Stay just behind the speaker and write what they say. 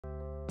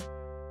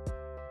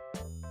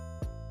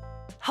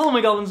Hello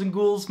my goblins and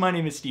ghouls, my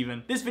name is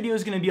Steven. This video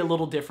is going to be a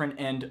little different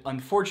and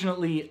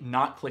unfortunately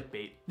not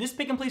clickbait. This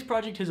pick and place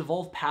project has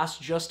evolved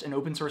past just an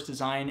open source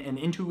design and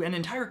into an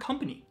entire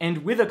company. And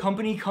with a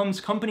company comes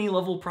company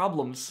level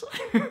problems.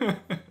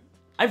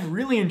 I've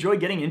really enjoyed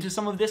getting into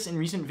some of this in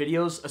recent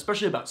videos,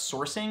 especially about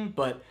sourcing,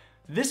 but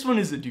this one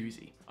is a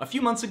doozy. A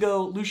few months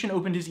ago, Lucian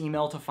opened his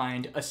email to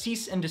find a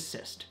cease and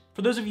desist.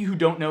 For those of you who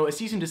don't know, a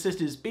cease and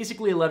desist is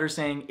basically a letter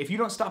saying, if you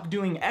don't stop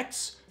doing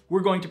X, we're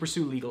going to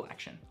pursue legal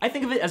action. I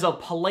think of it as a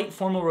polite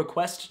formal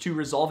request to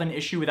resolve an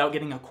issue without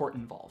getting a court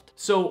involved.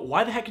 So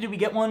why the heck did we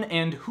get one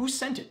and who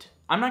sent it?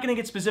 I'm not gonna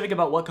get specific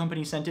about what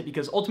company sent it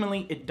because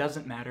ultimately it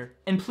doesn't matter.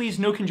 And please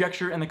no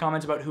conjecture in the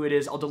comments about who it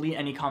is. I'll delete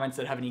any comments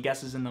that have any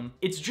guesses in them.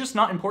 It's just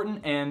not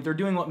important and they're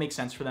doing what makes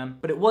sense for them,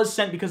 but it was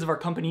sent because of our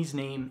company's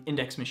name,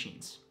 Index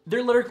Machines.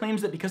 Their letter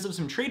claims that because of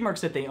some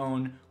trademarks that they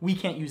own, we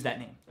can't use that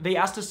name. They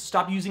asked us to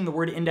stop using the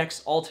word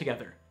index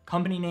altogether,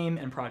 company name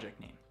and project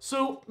name.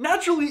 So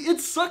naturally,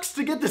 it sucks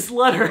to get this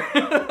letter.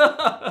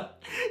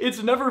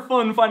 It's never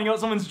fun finding out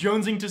someone's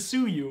jonesing to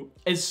sue you.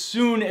 As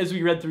soon as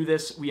we read through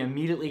this, we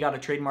immediately got a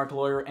trademark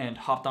lawyer and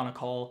hopped on a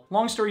call.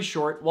 Long story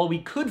short, while we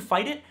could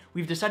fight it,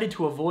 we've decided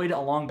to avoid a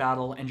long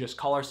battle and just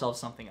call ourselves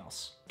something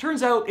else.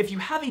 Turns out, if you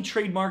have a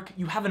trademark,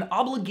 you have an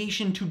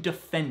obligation to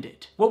defend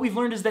it. What we've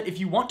learned is that if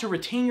you want to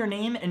retain your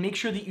name and make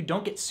sure that you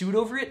don't get sued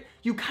over it,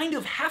 you kind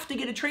of have to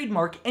get a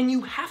trademark and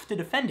you have to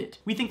defend it.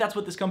 We think that's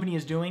what this company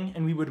is doing,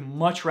 and we would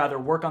much rather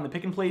work on the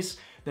pick and place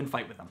than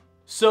fight with them.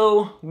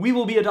 So we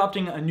will be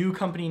adopting a new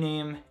company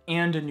name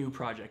and a new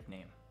project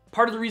name.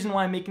 Part of the reason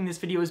why I'm making this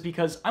video is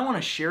because I want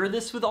to share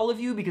this with all of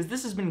you because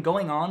this has been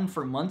going on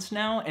for months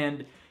now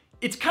and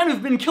it's kind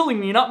of been killing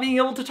me not being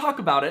able to talk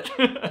about it.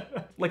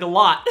 Like a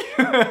lot.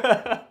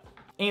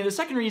 And the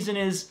second reason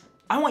is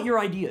I want your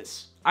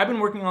ideas. I've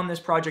been working on this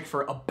project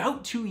for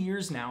about 2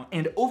 years now,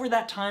 and over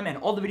that time and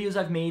all the videos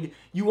I've made,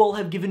 you all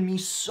have given me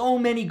so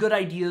many good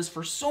ideas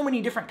for so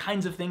many different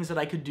kinds of things that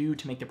I could do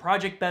to make the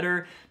project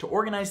better, to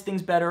organize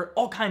things better,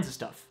 all kinds of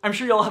stuff. I'm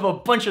sure y'all have a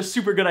bunch of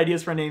super good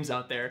ideas for names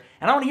out there,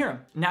 and I want to hear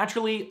them.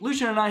 Naturally,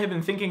 Lucian and I have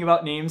been thinking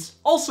about names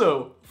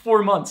also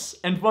for months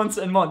and months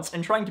and months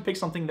and trying to pick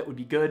something that would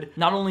be good.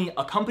 Not only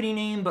a company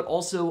name, but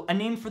also a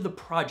name for the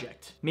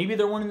project. Maybe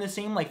they're one and the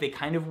same like they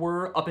kind of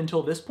were up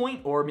until this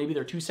point, or maybe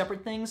they're two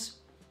separate things.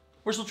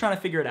 We're still trying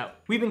to figure it out.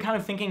 We've been kind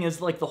of thinking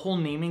as like the whole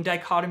naming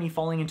dichotomy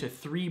falling into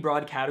 3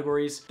 broad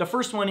categories. The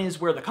first one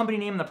is where the company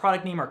name and the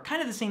product name are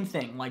kind of the same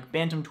thing, like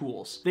Bantam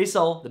Tools. They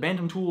sell the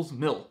Bantam Tools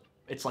mill.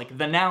 It's like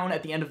the noun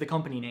at the end of the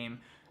company name.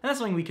 And that's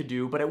something we could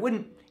do, but I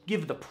wouldn't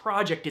give the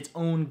project its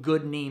own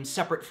good name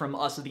separate from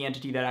us as the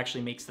entity that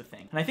actually makes the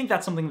thing. And I think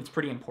that's something that's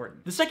pretty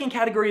important. The second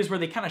category is where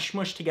they kind of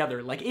smush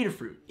together, like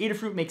Adafruit.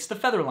 Adafruit makes the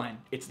feather line.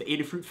 It's the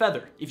Adafruit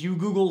feather. If you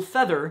Google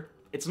feather,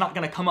 it's not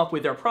gonna come up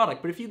with their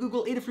product, but if you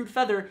Google Adafruit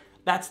feather,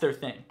 that's their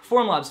thing.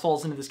 Formlabs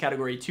falls into this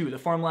category too. The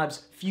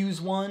Formlabs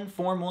Fuse 1,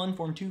 Form 1,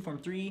 Form 2, Form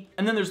 3.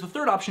 And then there's the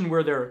third option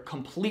where they're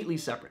completely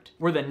separate,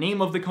 where the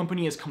name of the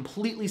company is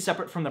completely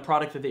separate from the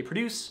product that they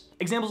produce.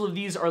 Examples of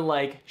these are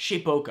like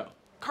Shapeoko.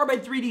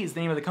 Carbide 3D is the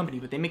name of the company,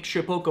 but they make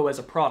Shapeoko as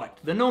a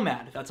product. The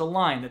Nomad, that's a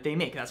line that they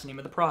make, that's the name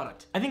of the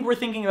product. I think we're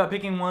thinking about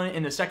picking one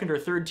in the second or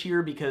third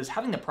tier because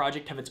having the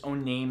project have its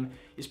own name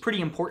is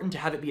pretty important to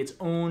have it be its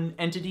own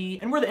entity,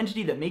 and we're the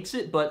entity that makes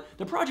it, but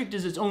the project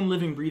is its own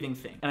living, breathing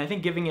thing. And I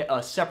think giving it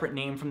a separate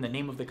name from the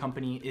name of the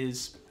company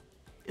is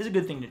a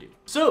good thing to do.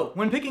 So,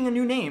 when picking a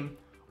new name,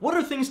 what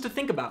are things to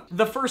think about?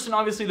 The first and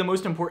obviously the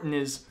most important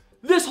is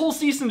this whole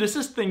cease and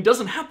desist thing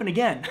doesn't happen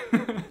again.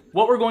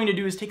 What we're going to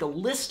do is take a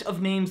list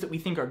of names that we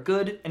think are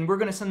good, and we're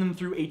gonna send them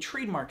through a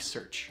trademark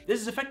search.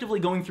 This is effectively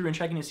going through and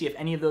checking to see if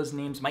any of those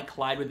names might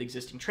collide with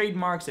existing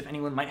trademarks, if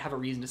anyone might have a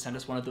reason to send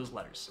us one of those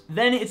letters.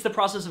 Then it's the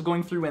process of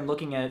going through and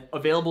looking at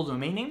available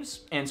domain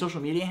names and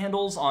social media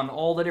handles on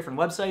all the different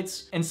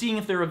websites and seeing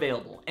if they're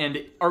available.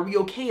 And are we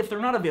okay if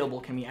they're not available?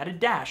 Can we add a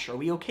dash? Are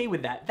we okay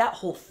with that? That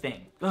whole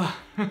thing. Ugh.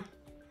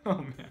 Oh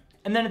man.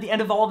 And then at the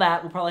end of all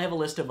that, we'll probably have a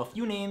list of a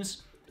few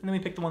names, and then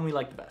we pick the one we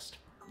like the best.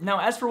 Now,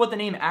 as for what the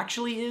name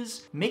actually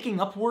is, making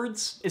up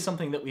words is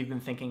something that we've been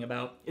thinking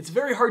about. It's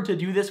very hard to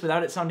do this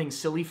without it sounding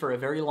silly for a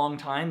very long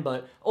time,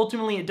 but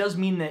ultimately it does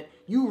mean that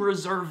you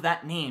reserve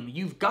that name.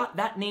 You've got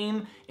that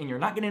name, and you're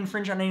not gonna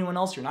infringe on anyone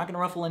else, you're not gonna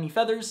ruffle any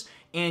feathers,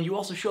 and you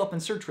also show up in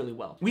search really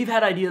well. We've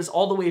had ideas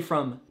all the way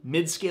from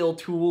mid-scale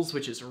tools,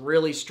 which is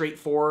really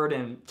straightforward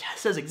and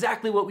says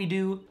exactly what we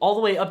do, all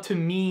the way up to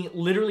me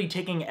literally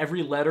taking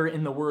every letter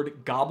in the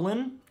word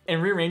goblin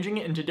and rearranging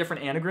it into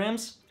different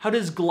anagrams. How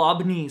does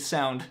globny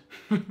sound?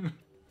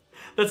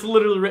 That's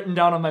literally written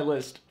down on my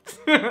list.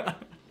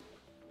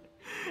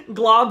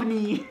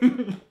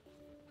 Globny.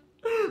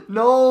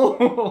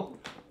 No.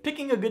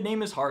 Picking a good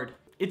name is hard.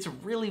 It's a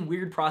really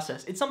weird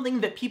process. It's something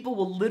that people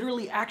will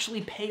literally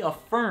actually pay a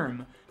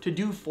firm to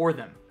do for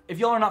them. If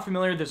y'all are not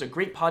familiar, there's a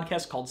great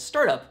podcast called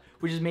Startup,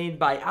 which is made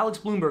by Alex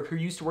Bloomberg, who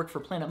used to work for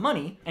Planet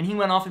Money, and he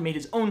went off and made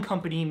his own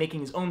company, making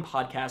his own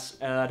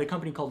podcast at a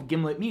company called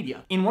Gimlet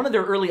Media. In one of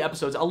their early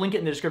episodes, I'll link it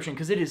in the description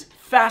because it is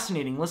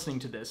fascinating listening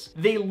to this,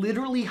 they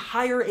literally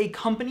hire a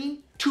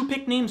company to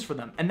pick names for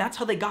them, and that's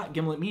how they got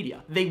Gimlet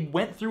Media. They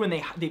went through and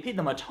they paid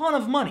them a ton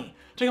of money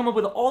to come up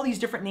with all these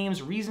different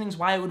names, reasonings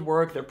why it would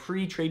work, they're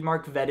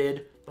pre-trademark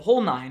vetted, the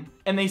whole nine,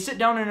 and they sit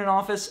down in an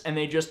office and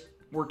they just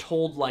were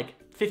told like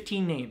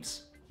 15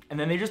 names, and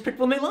then they just picked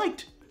one they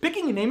liked.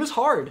 Picking a name is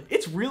hard.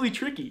 It's really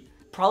tricky.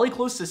 Probably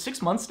close to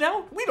 6 months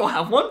now? We don't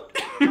have one.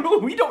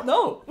 We don't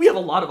know. We have a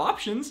lot of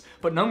options,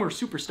 but none we're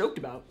super stoked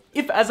about.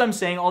 If, as I'm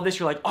saying all this,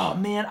 you're like, oh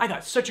man, I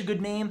got such a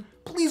good name,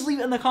 please leave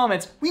it in the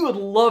comments. We would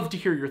love to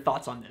hear your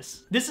thoughts on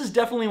this. This is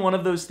definitely one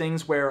of those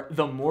things where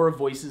the more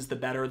voices, the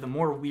better. The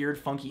more weird,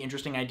 funky,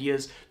 interesting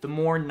ideas, the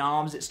more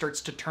knobs it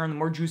starts to turn, the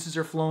more juices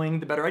are flowing,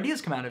 the better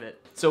ideas come out of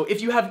it. So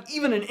if you have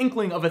even an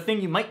inkling of a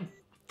thing you might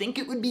think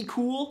it would be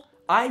cool,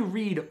 I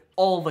read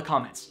all the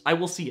comments. I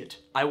will see it.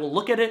 I will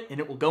look at it and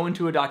it will go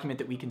into a document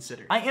that we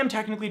consider. I am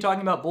technically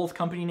talking about both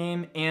company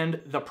name and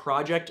the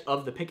project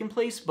of the pick and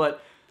place,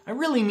 but I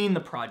really mean the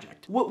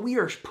project. What we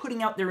are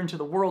putting out there into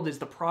the world is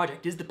the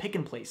project, is the pick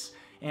and place.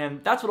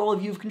 And that's what all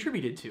of you have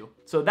contributed to.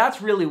 So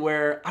that's really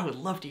where I would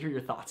love to hear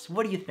your thoughts.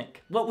 What do you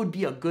think? What would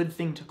be a good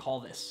thing to call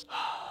this?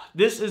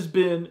 This has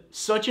been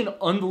such an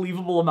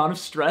unbelievable amount of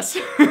stress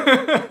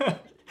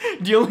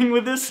dealing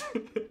with this.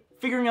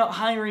 Figuring out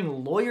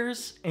hiring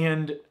lawyers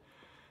and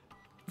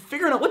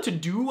figuring out what to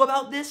do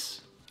about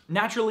this.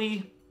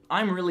 Naturally,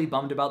 I'm really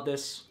bummed about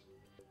this.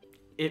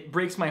 It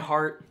breaks my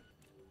heart.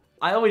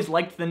 I always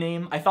liked the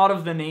name. I thought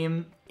of the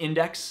name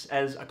Index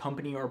as a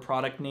company or a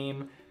product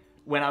name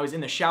when I was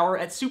in the shower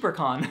at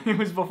Supercon. It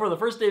was before the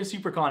first day of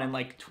Supercon in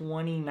like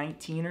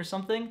 2019 or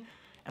something.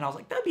 And I was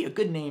like, that'd be a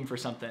good name for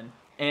something.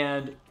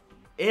 And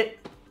it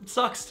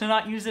sucks to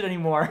not use it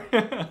anymore.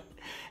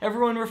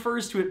 Everyone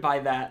refers to it by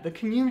that. The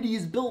community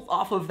is built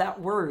off of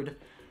that word.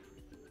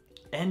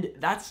 And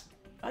that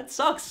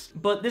sucks.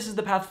 But this is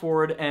the path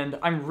forward, and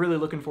I'm really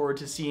looking forward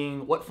to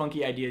seeing what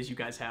funky ideas you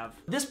guys have.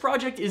 This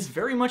project is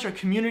very much a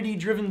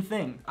community-driven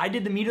thing. I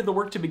did the meat of the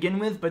work to begin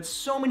with, but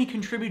so many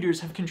contributors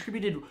have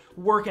contributed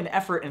work and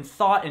effort and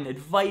thought and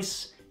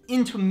advice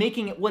into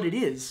making it what it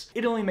is.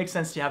 It only makes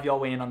sense to have y'all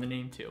weigh in on the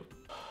name too.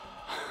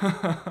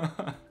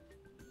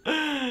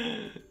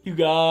 You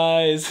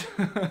guys.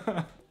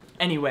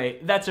 Anyway,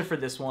 that's it for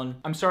this one.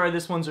 I'm sorry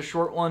this one's a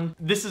short one.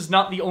 This is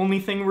not the only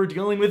thing we're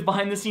dealing with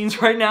behind the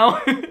scenes right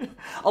now.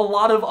 A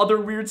lot of other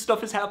weird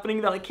stuff is happening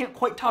that I can't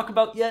quite talk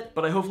about yet,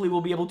 but I hopefully will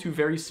be able to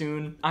very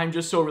soon. I'm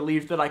just so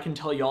relieved that I can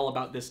tell you all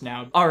about this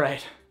now. All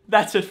right,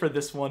 that's it for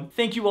this one.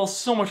 Thank you all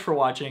so much for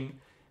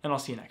watching, and I'll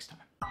see you next time.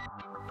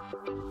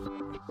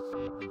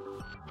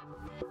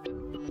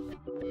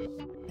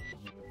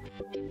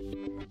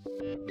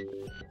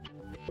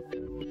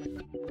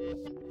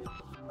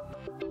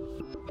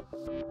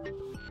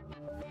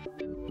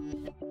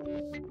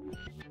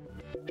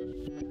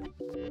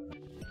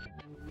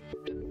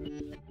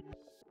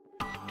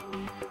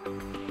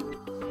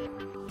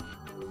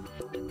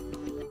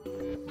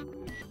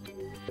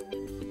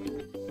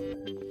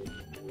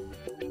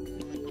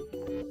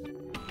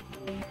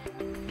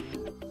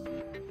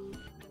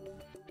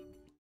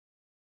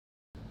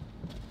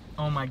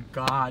 Oh my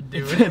god,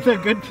 dude. It's a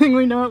good thing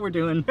we know what we're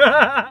doing.